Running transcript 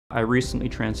I recently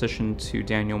transitioned to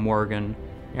Daniel Morgan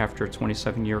after a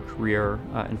 27-year career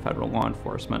in federal law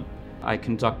enforcement. I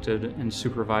conducted and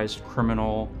supervised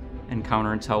criminal and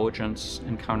counterintelligence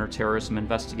and counterterrorism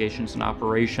investigations and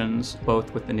operations,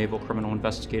 both with the Naval Criminal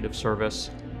Investigative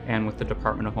Service and with the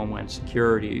Department of Homeland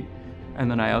Security. And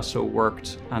then I also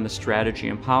worked on the strategy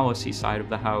and policy side of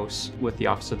the house with the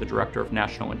Office of the Director of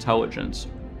National Intelligence,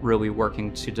 really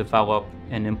working to develop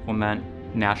and implement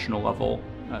national level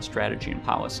strategy and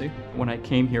policy. When I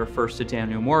came here first to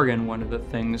Daniel Morgan, one of the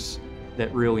things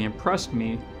that really impressed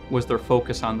me was their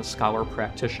focus on the scholar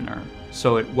practitioner.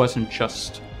 So it wasn't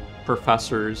just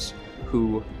professors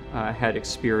who had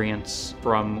experience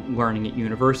from learning at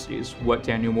universities. What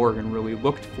Daniel Morgan really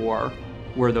looked for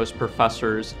were those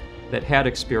professors that had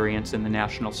experience in the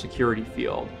national security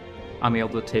field. I'm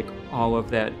able to take all of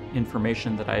that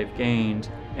information that I've gained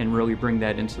and really bring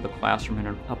that into the classroom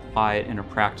and apply it in a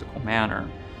practical manner.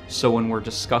 So when we're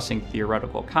discussing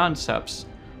theoretical concepts,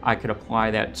 I could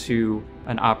apply that to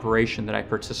an operation that I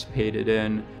participated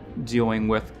in dealing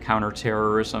with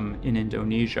counterterrorism in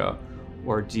Indonesia,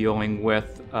 or dealing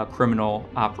with a criminal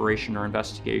operation or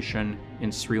investigation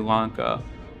in Sri Lanka,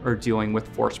 or dealing with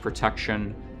force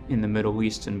protection in the Middle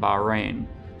East and Bahrain.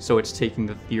 So it's taking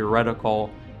the theoretical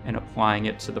and applying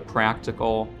it to the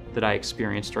practical that I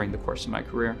experienced during the course of my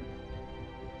career.